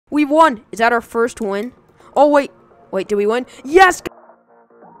We won. Is that our first win? Oh, wait. Wait, did we win? Yes!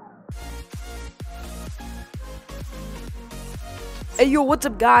 Hey, yo, what's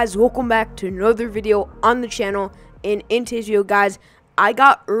up, guys? Welcome back to another video on the channel. And in today's video, guys, I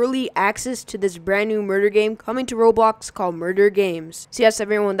got early access to this brand new murder game coming to Roblox called Murder Games. So yes,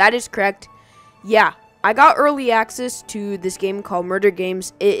 everyone, that is correct. Yeah, I got early access to this game called Murder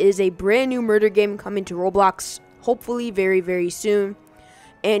Games. It is a brand new murder game coming to Roblox, hopefully very, very soon.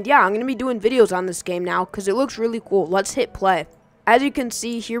 And yeah, I'm going to be doing videos on this game now because it looks really cool. Let's hit play. As you can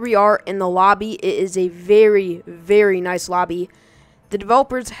see, here we are in the lobby. It is a very, very nice lobby. The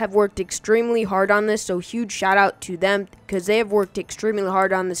developers have worked extremely hard on this, so huge shout out to them because they have worked extremely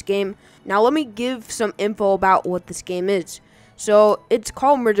hard on this game. Now let me give some info about what this game is. So it's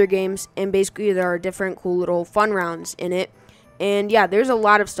called Murder Games, and basically there are different cool little fun rounds in it. And yeah, there's a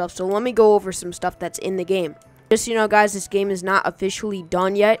lot of stuff, so let me go over some stuff that's in the game. Just so you know, guys, this game is not officially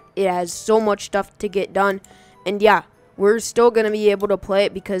done yet. It has so much stuff to get done. And yeah, we're still going to be able to play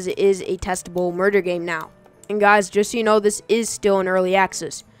it because it is a testable murder game now. And guys, just so you know, this is still in early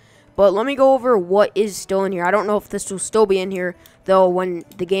access. But let me go over what is still in here. I don't know if this will still be in here, though, when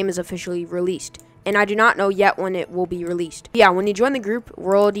the game is officially released. And I do not know yet when it will be released. Yeah, when you join the group,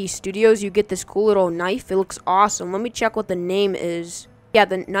 Royalty Studios, you get this cool little knife. It looks awesome. Let me check what the name is. Yeah,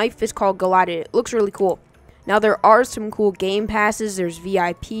 the knife is called Goliath. It looks really cool. Now, there are some cool game passes. There's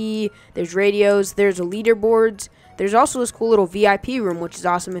VIP, there's radios, there's leaderboards. There's also this cool little VIP room, which is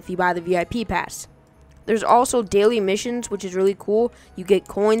awesome if you buy the VIP pass. There's also daily missions, which is really cool. You get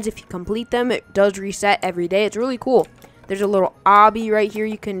coins if you complete them. It does reset every day. It's really cool. There's a little obby right here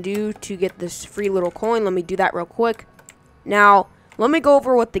you can do to get this free little coin. Let me do that real quick. Now, let me go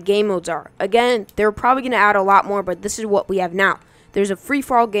over what the game modes are. Again, they're probably going to add a lot more, but this is what we have now. There's a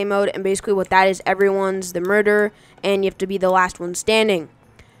free-for-all game mode, and basically what that is, everyone's the murderer, and you have to be the last one standing.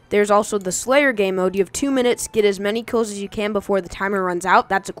 There's also the Slayer game mode. You have 2 minutes, get as many kills as you can before the timer runs out.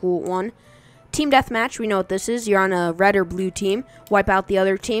 That's a cool one. Team Deathmatch, we know what this is. You're on a red or blue team. Wipe out the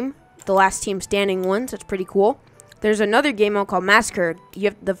other team. The last team standing wins. That's pretty cool. There's another game mode called Massacre. You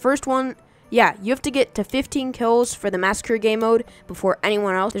have the first one. Yeah, you have to get to 15 kills for the Massacre game mode before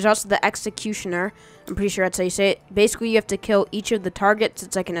anyone else. There's also the Executioner. I'm pretty sure that's how you say it. Basically, you have to kill each of the targets.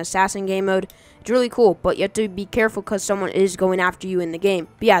 It's like an assassin game mode. It's really cool, but you have to be careful because someone is going after you in the game.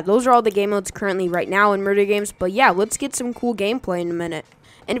 But yeah, those are all the game modes currently right now in Murder Games. But yeah, let's get some cool gameplay in a minute.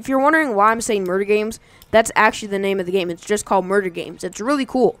 And if you're wondering why I'm saying Murder Games, that's actually the name of the game. It's just called Murder Games. It's really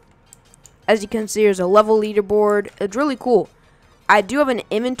cool. As you can see, there's a level leaderboard. It's really cool. I do have an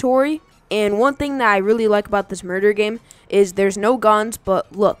inventory. And one thing that I really like about this murder game is there's no guns,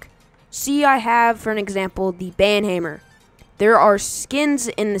 but look. See, I have, for an example, the Banhammer. There are skins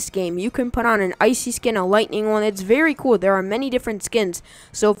in this game. You can put on an icy skin, a lightning one. It's very cool. There are many different skins.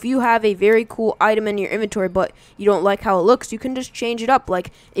 So if you have a very cool item in your inventory, but you don't like how it looks, you can just change it up.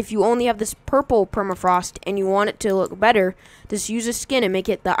 Like, if you only have this purple permafrost and you want it to look better, just use a skin and make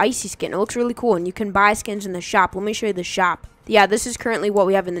it the icy skin. It looks really cool, and you can buy skins in the shop. Let me show you the shop. Yeah, this is currently what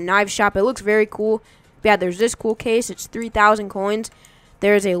we have in the knife shop. It looks very cool. But yeah, there's this cool case. It's 3,000 coins.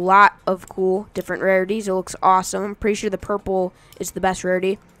 There's a lot of cool different rarities. It looks awesome. I'm pretty sure the purple is the best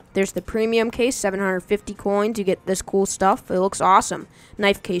rarity. There's the premium case, 750 coins. You get this cool stuff. It looks awesome.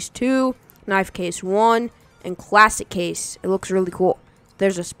 Knife case 2, knife case 1, and classic case. It looks really cool.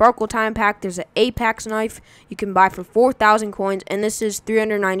 There's a Sparkle Time Pack. There's an Apex knife you can buy for 4,000 coins. And this is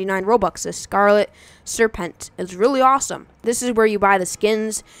 399 Robux. The Scarlet Serpent. It's really awesome. This is where you buy the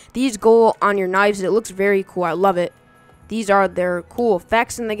skins. These go on your knives. It looks very cool. I love it. These are their cool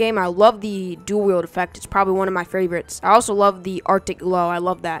effects in the game. I love the dual wield effect. It's probably one of my favorites. I also love the Arctic Glow. I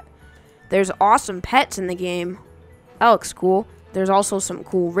love that. There's awesome pets in the game. That looks cool. There's also some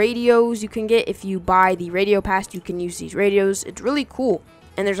cool radios you can get. If you buy the radio pass, you can use these radios. It's really cool.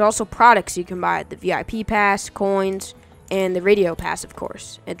 And there's also products you can buy. The VIP pass, coins, and the radio pass, of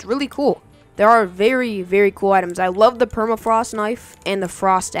course. It's really cool. There are very, very cool items. I love the permafrost knife and the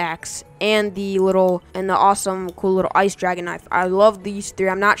frost axe and the awesome, cool little ice dragon knife. I love these three.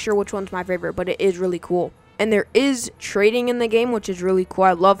 I'm not sure which one's my favorite, but it is really cool. And there is trading in the game, which is really cool.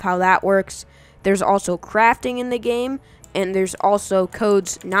 I love how that works. There's also crafting in the game, and there's also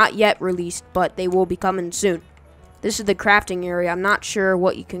codes not yet released, but they will be coming soon. This is the crafting area. I'm not sure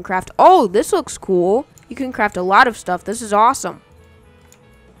what you can craft. Oh, this looks cool. You can craft a lot of stuff. This is awesome.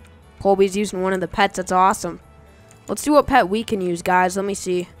 Colby's using one of the pets. That's awesome. Let's see what pet we can use, guys. Let me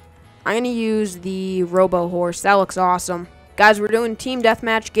see. I'm going to use the Robo Horse. That looks awesome. Guys, we're doing Team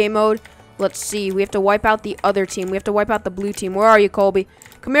Deathmatch game mode. Let's see. We have to wipe out the other team. We have to wipe out the blue team. Where are you, Colby?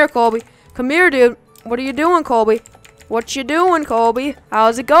 Come here, Colby. Come here, dude. What are you doing, Colby? What you doing, Colby?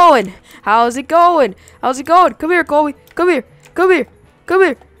 How's it going? How's it going? How's it going? Come here, Colby. Come here. Come here. Come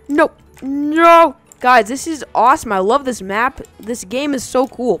here. No. No. Guys, this is awesome. I love this map. This game is so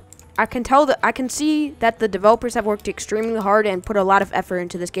cool. I can see that the developers have worked extremely hard and put a lot of effort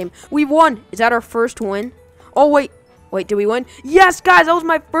into this game. We won. Is that our first win? Oh, wait. Wait, did we win? Yes, guys, that was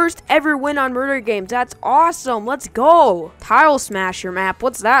my first ever win on Murder Games. That's awesome. Let's go. Tile Smasher map.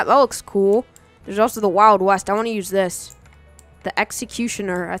 What's that? That looks cool. There's also the Wild West. I want to use this. The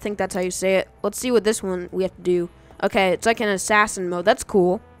Executioner. I think that's how you say it. Let's see what this one we have to do. Okay, it's like an assassin mode. That's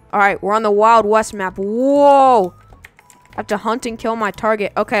cool. All right, we're on the Wild West map. Whoa. I have to hunt and kill my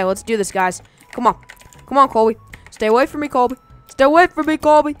target. Okay, let's do this, guys. Come on. Come on, Colby. Stay away from me, Colby. Stay away from me,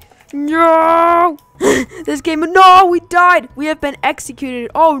 Colby. No! This game. No, we died. We have been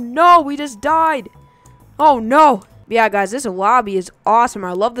executed. Oh, no. We just died. Oh, no. Yeah, guys, this lobby is awesome.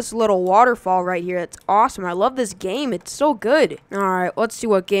 I love this little waterfall right here. It's awesome. I love this game. It's so good. All right, let's see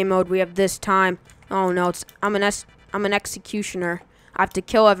what game mode we have this time. Oh, no. I'm an executioner. I have to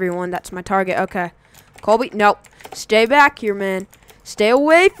kill everyone. That's my target. Okay. Colby, no. Stay back here, man. Stay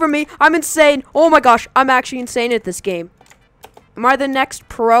away from me. I'm insane. Oh my gosh, I'm actually insane at this game. Am I the next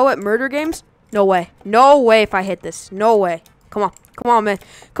pro at Murder Games? No way. No way if I hit this. No way. Come on. Come on, man.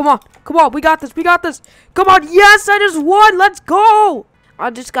 Come on. Come on. We got this. We got this. Come on. Yes, I just won. Let's go. I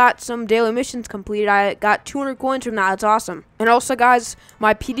just got some daily missions completed. I got 200 coins from that. That's awesome. And also, guys,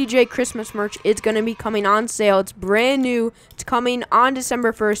 my PDJ Christmas merch is going to be coming on sale. It's brand new. It's coming on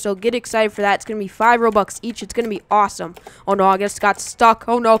December 1st, so get excited for that. It's going to be 5 Robux each. It's going to be awesome. Oh, no, I guess got stuck.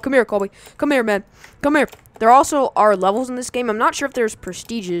 Oh, no. Come here, Colby. Come here, man. Come here. There also are levels in this game. I'm not sure if there's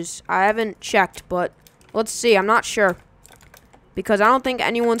prestiges. I haven't checked, but let's see. I'm not sure. Because I don't think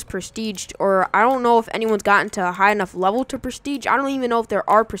anyone's prestiged, or I don't know if anyone's gotten to a high enough level to prestige. I don't even know if there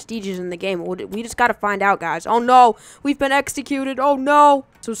are prestiges in the game. We just got to find out, guys. Oh, no. We've been executed. Oh, no.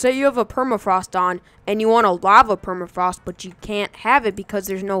 So say you have a permafrost on, and you want a lava permafrost, but you can't have it because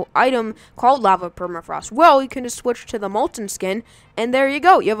there's no item called lava permafrost. Well, you can just switch to the molten skin, and there you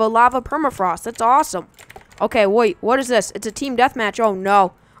go. You have a lava permafrost. That's awesome. Okay, wait. What is this? It's a team deathmatch. Oh,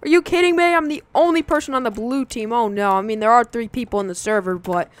 no. Are you kidding me? I'm the only person on the blue team. Oh, no. I mean, there are 3 people in the server,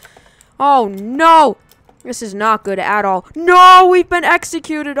 but... Oh, no. This is not good at all. No, we've been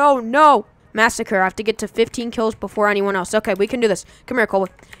executed. Oh, no. Massacre. I have to get to 15 kills before anyone else. Okay, we can do this. Come here,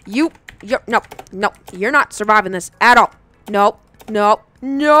 Colby. No. You're not surviving this at all. No.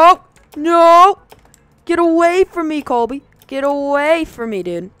 Get away from me, Colby. Get away from me,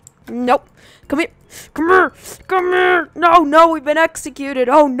 dude. Nope. Come here. Come here. Come here. No, we've been executed.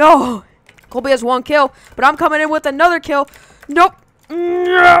 Oh, no. Colby has 1 kill, but I'm coming in with another kill. Nope.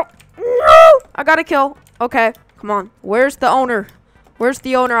 No. I got a kill. Okay. Come on. Where's the owner? Where's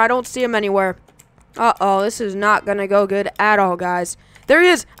the owner? I don't see him anywhere. Uh-oh. This is not going to go good at all, guys. There he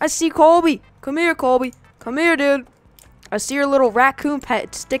is. I see Colby. Come here, Colby. Come here, dude. I see your little raccoon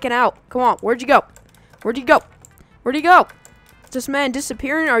pet sticking out. Come on. Where'd you go? Where'd you go? Where'd you go? Is this man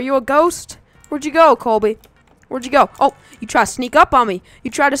disappearing? Are you a ghost? Where'd you go, Colby? Where'd you go? Oh, you try to sneak up on me.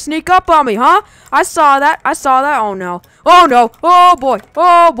 You try to sneak up on me, huh? I saw that. I saw that. Oh, no. Oh, no. Oh, boy.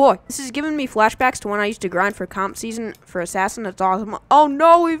 Oh, boy. This is giving me flashbacks to when I used to grind for comp season for Assassin. That's awesome. Oh,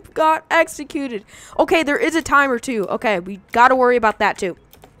 no. We've got executed. Okay, there is a timer, too. Okay, we got to worry about that, too.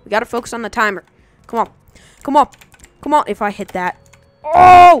 We got to focus on the timer. Come on. Come on. Come on. If I hit that.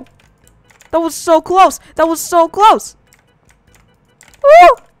 Oh! That was so close. That was so close.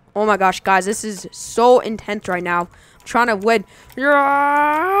 Woo! Oh my gosh, guys, this is so intense right now. I'm trying to win.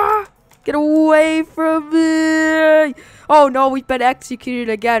 Get away from me. Oh no, we've been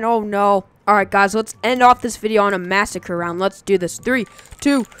executed again. Oh no. Alright, guys, let's end off this video on a massacre round. Let's do this. 3,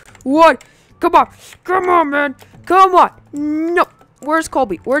 2, 1. Come on. Come on, man. Come on. No. Where's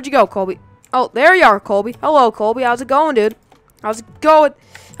Colby? Where'd you go, Colby? Oh, there you are, Colby. Hello, Colby. How's it going, dude? How's it going?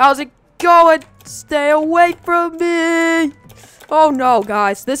 How's it going? Stay away from me. Oh no,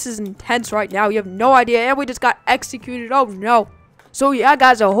 guys, this is intense right now. You have no idea, and we just got executed. Oh no. So yeah,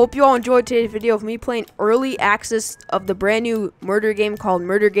 guys, I hope you all enjoyed today's video of me playing early access of the brand new murder game called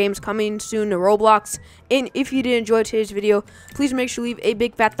Murder Games, coming soon to Roblox. And if you did enjoy today's video, please make sure to leave a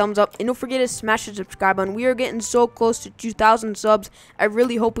big fat thumbs up, and don't forget to smash the subscribe button. We are getting so close to 2,000 subs. I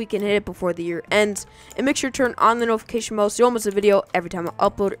really hope we can hit it before the year ends. And make sure to turn on the notification bell so you don't miss a video every time I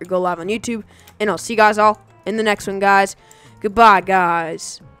upload or go live on YouTube. And I'll see you guys all in the next one, guys. Goodbye,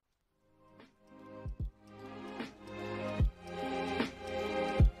 guys.